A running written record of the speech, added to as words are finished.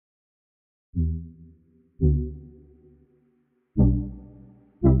Hey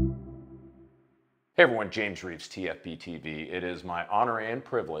everyone, James Reeves, TFBTV. It is my honor and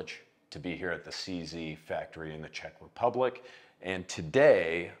privilege to be here at the CZ factory in the Czech Republic. And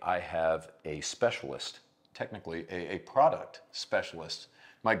today I have a specialist, technically a product specialist,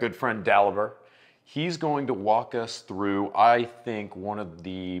 my good friend Daliver. He's going to walk us through, I think, one of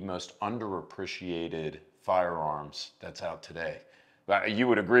the most underappreciated firearms that's out today. You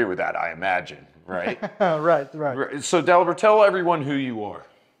would agree with that, I imagine, right? Right. So Daliver, tell everyone who you are.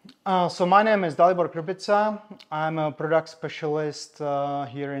 So my name is Dalibor Krupica. I'm a product specialist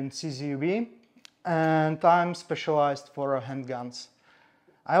here in CZUB, and I'm specialized for handguns.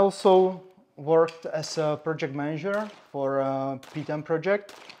 I also worked as a project manager for a P-10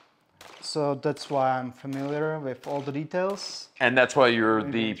 project, so that's why I'm familiar with all the details. And that's why you're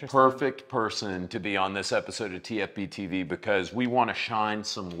the perfect person to be on this episode of TFBTV, because we want to shine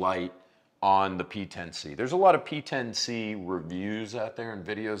some light on the P-10C. There's a lot of P-10C reviews out there and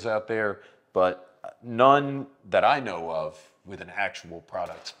videos out there, but none that I know of with an actual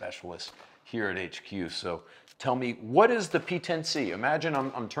product specialist here at HQ. So tell me, what is the P-10C? Imagine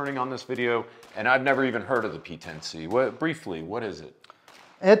I'm turning on this video and I've never even heard of the P-10C. Briefly, what is it?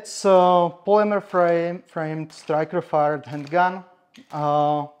 It's a polymer framed striker-fired handgun.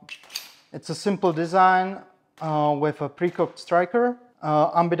 It's a simple design with a pre-cooked striker.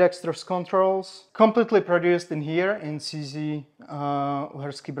 Ambidextrous controls, completely produced in here in CZ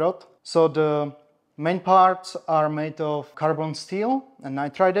Uherský Brod. So the main parts are made of carbon steel and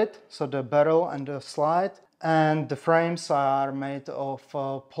nitrided, so the barrel and the slide, and the frames are made of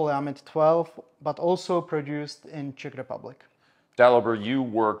polyamide 12, but also produced in Czech Republic. Daliber, you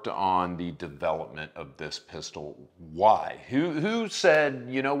worked on the development of this pistol. Why? Who said,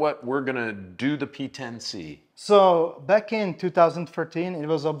 you know what, we're gonna do the P-10C? So back in 2013, it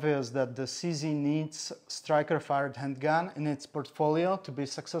was obvious that the CZ needs striker-fired handgun in its portfolio to be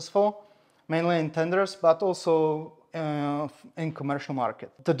successful, mainly in tenders, but also in commercial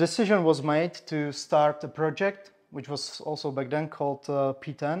market. The decision was made to start a project which was also back then called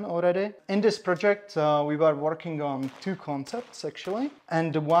P-10 already. In this project, we were working on two concepts actually,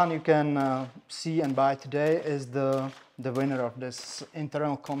 and the one you can see and buy today is the winner of this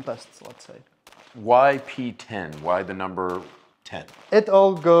internal contest, let's say. Why P-10? Why the number 10? It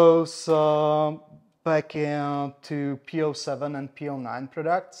all goes back to P-07 and P-09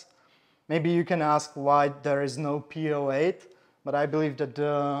 products. Maybe you can ask why there is no P-08. But I believe that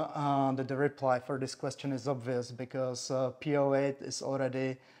the reply for this question is obvious, because P-08 is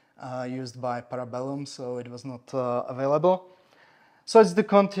already used by Parabellum, so it was not available. So it's the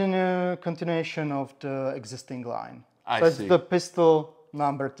continuation of the existing line. So it's the pistol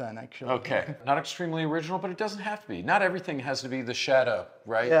number 10, actually. Okay, not extremely original, but it doesn't have to be. Not everything has to be the Shadow,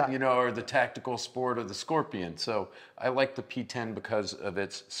 right? Yeah. You know, or the Tactical Sport or the Scorpion. So I like the P-10 because of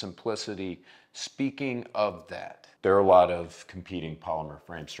its simplicity. Speaking of that, there are a lot of competing polymer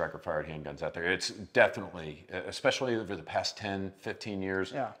frame striker-fired handguns out there. It's definitely, especially over the past 10, 15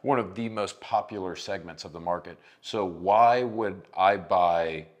 years, one of the most popular segments of the market. So why would I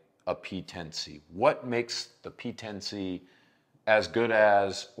buy a P-10C? What makes the P-10C as good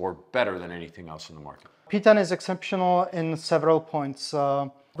as or better than anything else in the market? P-10 is exceptional in several points.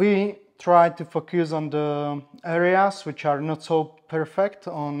 We try to focus on the areas which are not so perfect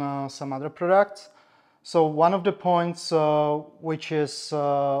on some other products. So one of the points which is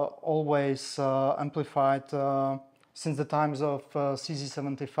always amplified since the times of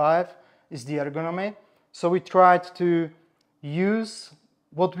CZ75 is the ergonomy. So we tried to use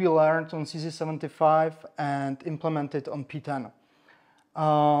what we learned on CZ75 and implement it on P-10.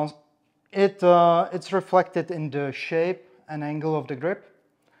 It's reflected in the shape and angle of the grip,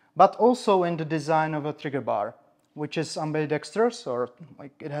 but also in the design of a trigger bar, which is ambidextrous, or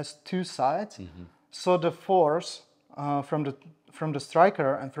like it has two sides. Mm-hmm. So the force from the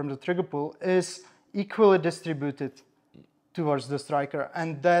striker and from the trigger pull is equally distributed towards the striker,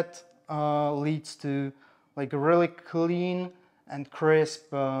 and that leads to like a really clean and crisp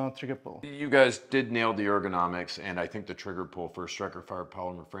trigger pull. You guys did nail the ergonomics, and I think the trigger pull for a striker-fired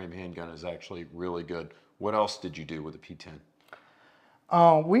polymer frame handgun is actually really good. What else did you do with the P-10?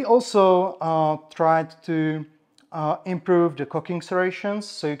 We also tried to improve the cocking serrations,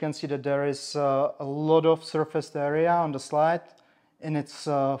 so you can see that there is a lot of surfaced area on the slide in its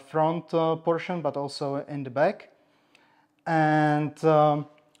front portion, but also in the back. And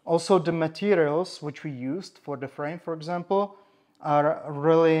also the materials which we used for the frame, for example, are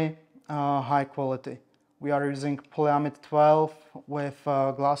really high quality. We are using polyamide 12 with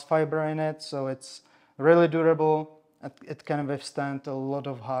glass fiber in it, so it's really durable, It can withstand a lot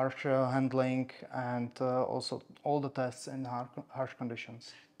of harsh handling and also all the tests in harsh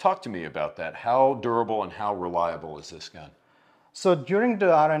conditions. Talk to me about that. How durable and how reliable is this gun? So during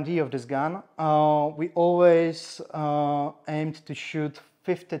the R&D of this gun, we always aimed to shoot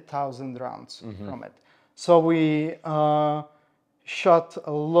 50,000 rounds from it. So we shot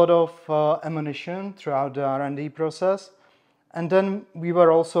a lot of ammunition throughout the R&D process. And then we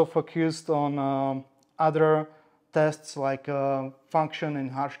were also focused on other tests like function in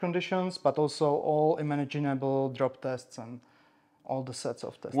harsh conditions, but also all imaginable drop tests and all the sets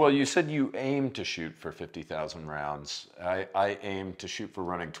of tests. Well, you said you aim to shoot for 50,000 rounds. I aimed to shoot for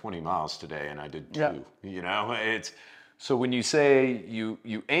running 20 miles today, and I did 2. Yeah. You know, so when you say you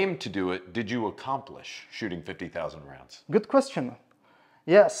aim to do it, did you accomplish shooting 50,000 rounds? Good question.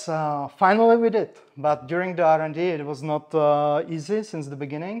 Yes, finally we did. But during the R&D, it was not easy since the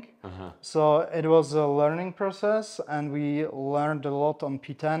beginning. So it was a learning process, and we learned a lot on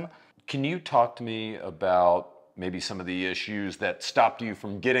P-10. Can you talk to me about maybe some of the issues that stopped you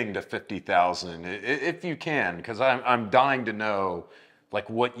from getting to 50,000, if you can, because I'm dying to know like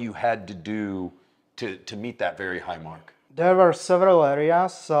what you had to do to meet that very high mark. There were several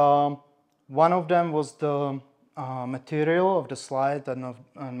areas. One of them was the material of the slide and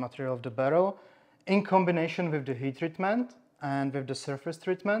material of the barrel in combination with the heat treatment and with the surface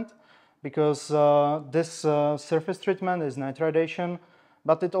treatment, because this surface treatment is nitridation,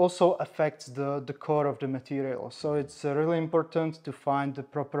 but it also affects the core of the material. So it's really important to find the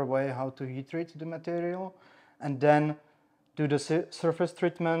proper way how to heat treat the material and then do the surface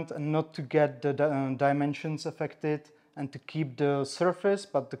treatment, and not to get the dimensions affected, and to keep the surface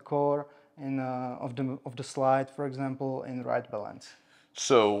but the core of the slide, for example, in right balance.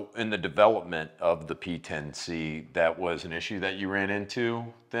 So in the development of the P-10C, that was an issue that you ran into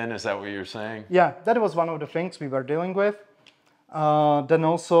then? Is that what you're saying? Yeah, that was one of the things we were dealing with. Then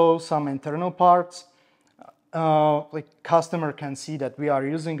also some internal parts. Like customer can see that we are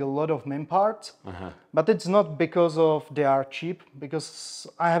using a lot of MIM parts, but it's not because of they are cheap, because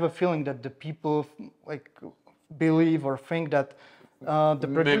I have a feeling that the people like believe or think that the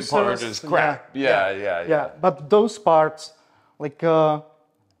producers... MIM part is crap. Yeah. But those parts, like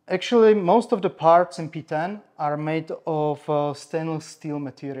actually most of the parts in P-10 are made of stainless steel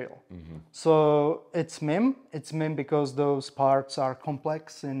material. So it's MIM. It's MIM because those parts are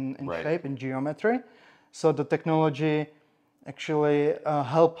complex in shape, in geometry. So the technology actually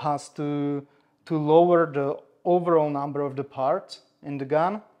help us to lower the overall number of the parts in the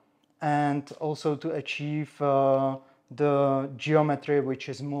gun, and also to achieve the geometry which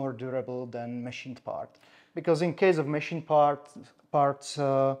is more durable than machined part. Because in case of machined parts,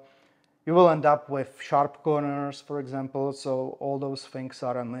 you will end up with sharp corners, for example, so all those things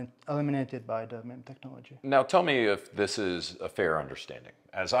are eliminated by the MIM technology. Now tell me if this is a fair understanding.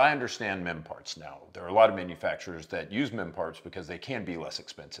 As I understand MIM parts now, there are a lot of manufacturers that use MIM parts because they can be less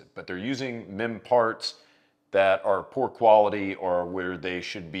expensive, but they're using MIM parts that are poor quality, or where they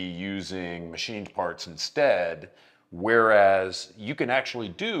should be using machined parts instead, whereas you can actually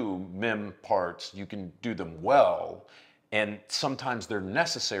do MIM parts, you can do them well, and sometimes they're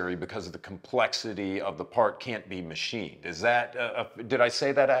necessary because of the complexity of the part can't be machined. Is that, did I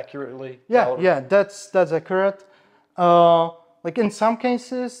say that accurately? Yeah, that's accurate. Like in some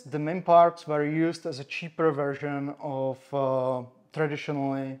cases, the MIM parts were used as a cheaper version of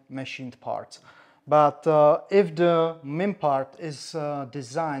traditionally machined parts. But if the MIM part is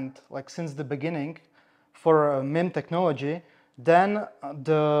designed like since the beginning for MIM technology, then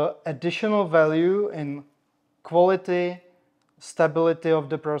the additional value in quality, stability of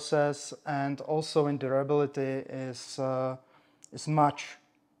the process, and also in durability is much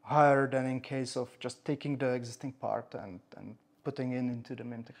higher than in case of just taking the existing part and putting it into the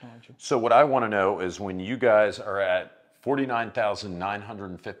MIM technology. So what I want to know is, when you guys are at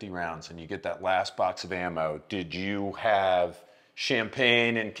 49,950 rounds and you get that last box of ammo, did you have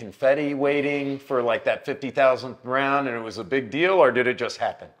champagne and confetti waiting for like that 50,000th round and it was a big deal, or did it just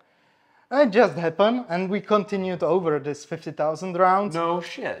happen? It just happened, and we continued over this 50,000 rounds. No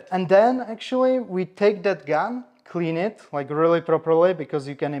shit. And then actually we take that gun, clean it like really properly, because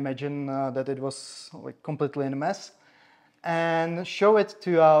you can imagine that it was like completely in a mess, and show it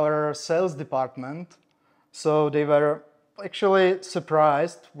to our sales department. So they were actually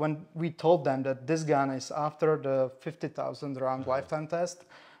surprised when we told them that this gun is after the 50,000 round lifetime test,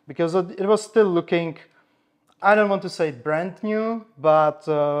 because it was still looking, I don't want to say brand new, but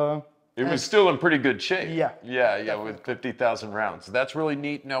it was still in pretty good shape. Yeah, with 50,000 rounds. That's really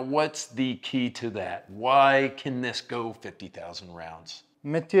neat. Now, what's the key to that? Why can this go 50,000 rounds?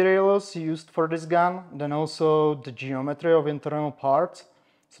 materials used for this gun, then also the geometry of internal parts.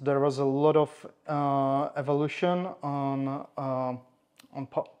 So there was a lot of evolution on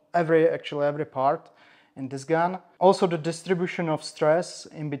every part in this gun. Also the distribution of stress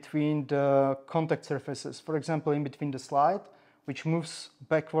in between the contact surfaces. For example, in between the slide, which moves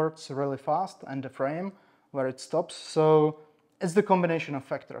backwards really fast, and the frame where it stops. So it's the combination of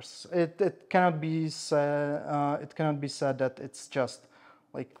factors. It cannot be said that it's just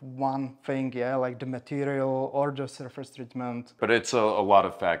like one thing, yeah, like the material or the surface treatment. But it's a lot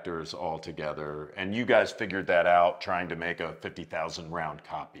of factors all together, and you guys figured that out trying to make a 50,000 round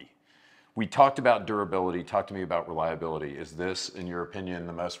copy. We talked about durability. Talk to me about reliability. Is this, in your opinion,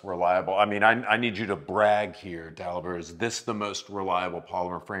 the most reliable? I mean, I need you to brag here, Dalibor. Is this the most reliable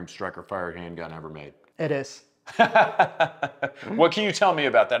polymer frame striker-fired handgun ever made? It is. What can you tell me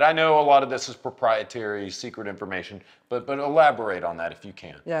about that? I know a lot of this is proprietary, secret information, but elaborate on that if you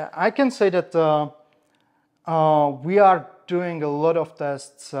can. Yeah, I can say that we are doing a lot of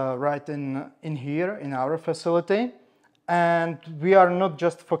tests right in here in our facility, and we are not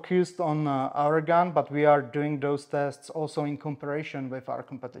just focused on our gun, but we are doing those tests also in comparison with our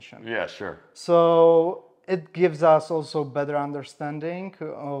competition. Yeah, sure. So it gives us also better understanding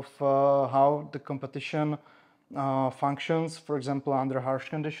of how the competition functions, for example, under harsh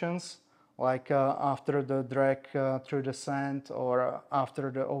conditions, like after the drag through the sand or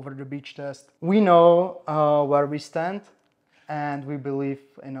after the over the beach test. We know where we stand, and we believe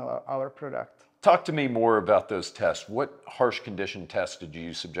in our product. Talk to me more about those tests. What harsh condition tests did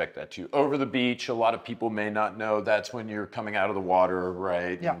you subject that to? Over the beach, a lot of people may not know that's when you're coming out of the water,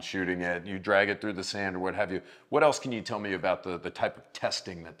 right? Yeah. And shooting it. You drag it through the sand or what have you. What else can you tell me about the type of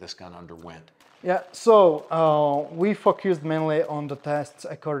testing that this gun underwent? Yeah, so we focused mainly on the tests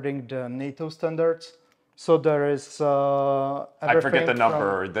according to NATO standards. So there is I forget the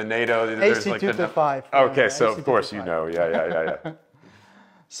number. The NATO. There's like the AC225. Okay, yeah, so AC225. of course you know. Yeah.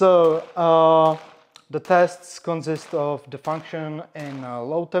 So the tests consist of the function in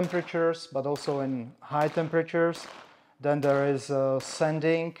low temperatures, but also in high temperatures. Then there is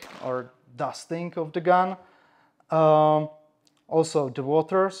sanding or dusting of the gun. Also the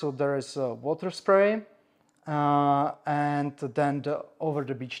water, so there is water spray. And then the over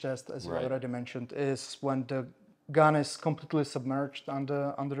the beach test, as you already mentioned, is when the gun is completely submerged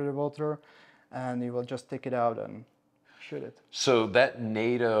under the water, and you will just take it out and shoot it. So that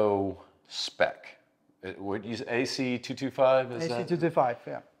NATO spec, what you AC225 is that? AC225,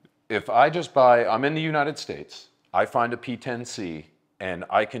 yeah. If I just buy, I'm in the United States, I find a P-10C, and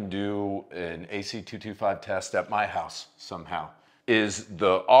I can do an AC225 test at my house somehow. Is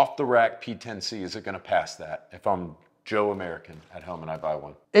the off-the-rack P-10C, is it going to pass that if I'm Joe American at home and I buy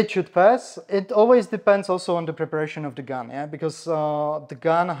one? It should pass. It always depends also on the preparation of the gun, yeah, because the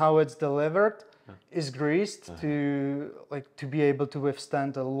gun, how it's delivered, is greased to be able to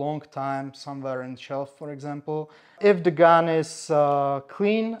withstand a long time somewhere in shelf, for example. If the gun is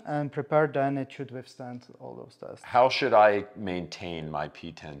clean and prepared, then it should withstand all those tests. How should I maintain my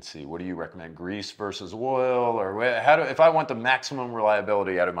P-10C? What do you recommend? Grease versus oil, or if I want the maximum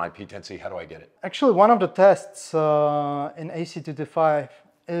reliability out of my P-10C, how do I get it? Actually, one of the tests in AC225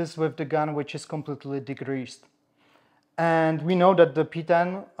 is with the gun which is completely degreased. And we know that the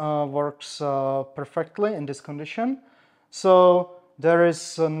P-10 works perfectly in this condition. So there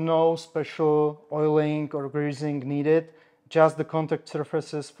is no special oiling or greasing needed, just the contact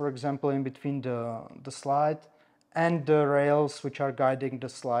surfaces, for example, in between the slide and the rails which are guiding the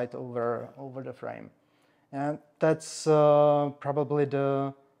slide over the frame. And that's probably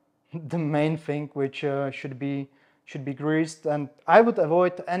the main thing which should be greased. And I would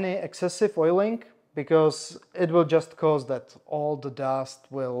avoid any excessive oiling, because it will just cause that all the dust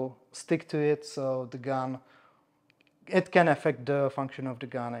will stick to it, so the gun, it can affect the function of the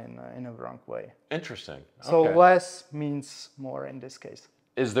gun in a wrong way. Interesting. So Okay. less means more in this case.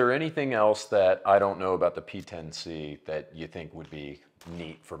 Is there anything else that I don't know about the P-10C that you think would be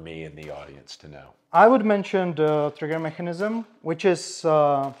neat for me and the audience to know? I would mention the trigger mechanism, which is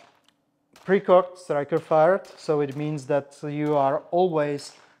pre-cocked striker fired, so it means that you are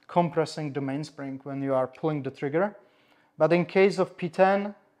always compressing the mainspring when you are pulling the trigger. But in case of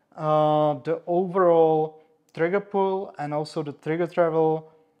P-10, the overall trigger pull and also the trigger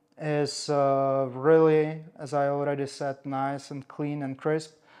travel is really, as I already said, nice and clean and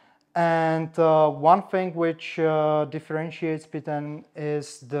crisp. And one thing which differentiates P-10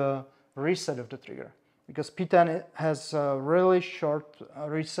 is the reset of the trigger, because P-10 has a really short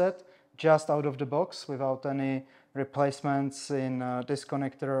reset just out of the box without any replacements in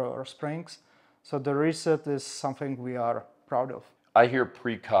disconnector or springs. So the reset is something we are proud of. I hear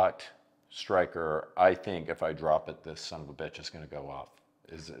pre-cocked striker. I think if I drop it, this son of a bitch is going to go off.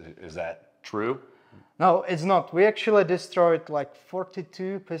 Is that true? No, it's not. We actually destroyed like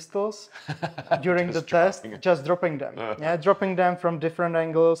 42 pistols during the test, just dropping them. Yeah, dropping them from different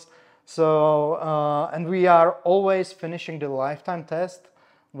angles. So, and we are always finishing the lifetime test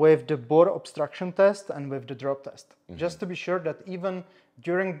with the bore obstruction test and with the drop test, just to be sure that even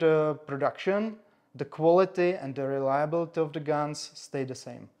during the production, the quality and the reliability of the guns stay the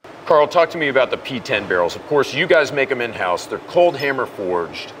same. Carl, talk to me about the P-10 barrels. Of course, you guys make them in-house. They're cold hammer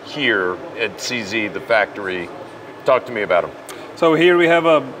forged here at CZ, the factory. Talk to me about them. So here we have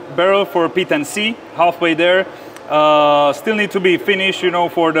a barrel for P-10C, halfway there. Still need to be finished, you know,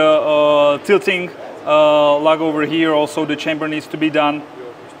 for the tilting lug over here. Also, the chamber needs to be done.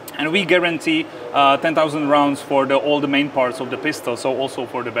 And we guarantee 10,000 rounds for all the main parts of the pistol, so also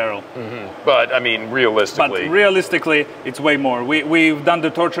for the barrel. But I mean, realistically, it's way more. We've done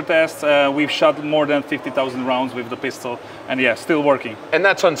the torture tests. We've shot more than 50,000 rounds with the pistol, and yeah, still working. And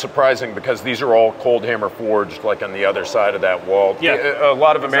that's unsurprising because these are all cold hammer forged, like on the other side of that wall. Yeah, a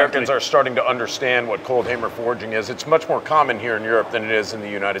lot of Americans are starting to understand what cold hammer forging is. It's much more common here in Europe than it is in the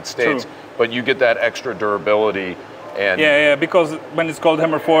United States. True. But you get that extra durability. And yeah, because when it's called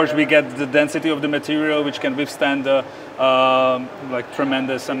hammer forged, we get the density of the material, which can withstand like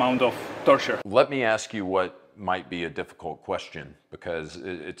tremendous amount of torture. Let me ask you what might be a difficult question, because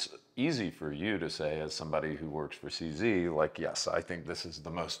it's easy for you to say, as somebody who works for CZ, like, yes, I think this is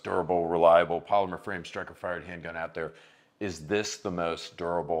the most durable, reliable polymer frame striker-fired handgun out there. Is this the most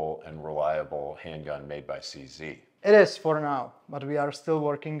durable and reliable handgun made by CZ? It is for now, but we are still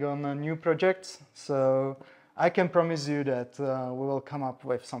working on new projects, so I can promise you that we will come up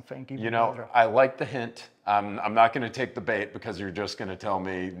with something even better. I like the hint. I'm not going to take the bait because you're just going to tell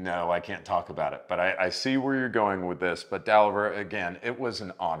me, no, I can't talk about it. But I see where you're going with this. But Dalibor, again, it was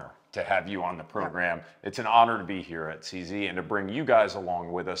an honor to have you on the program. Yeah. It's an honor to be here at CZ and to bring you guys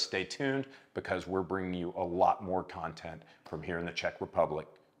along with us. Stay tuned because we're bringing you a lot more content from here in the Czech Republic.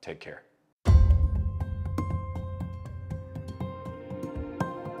 Take care.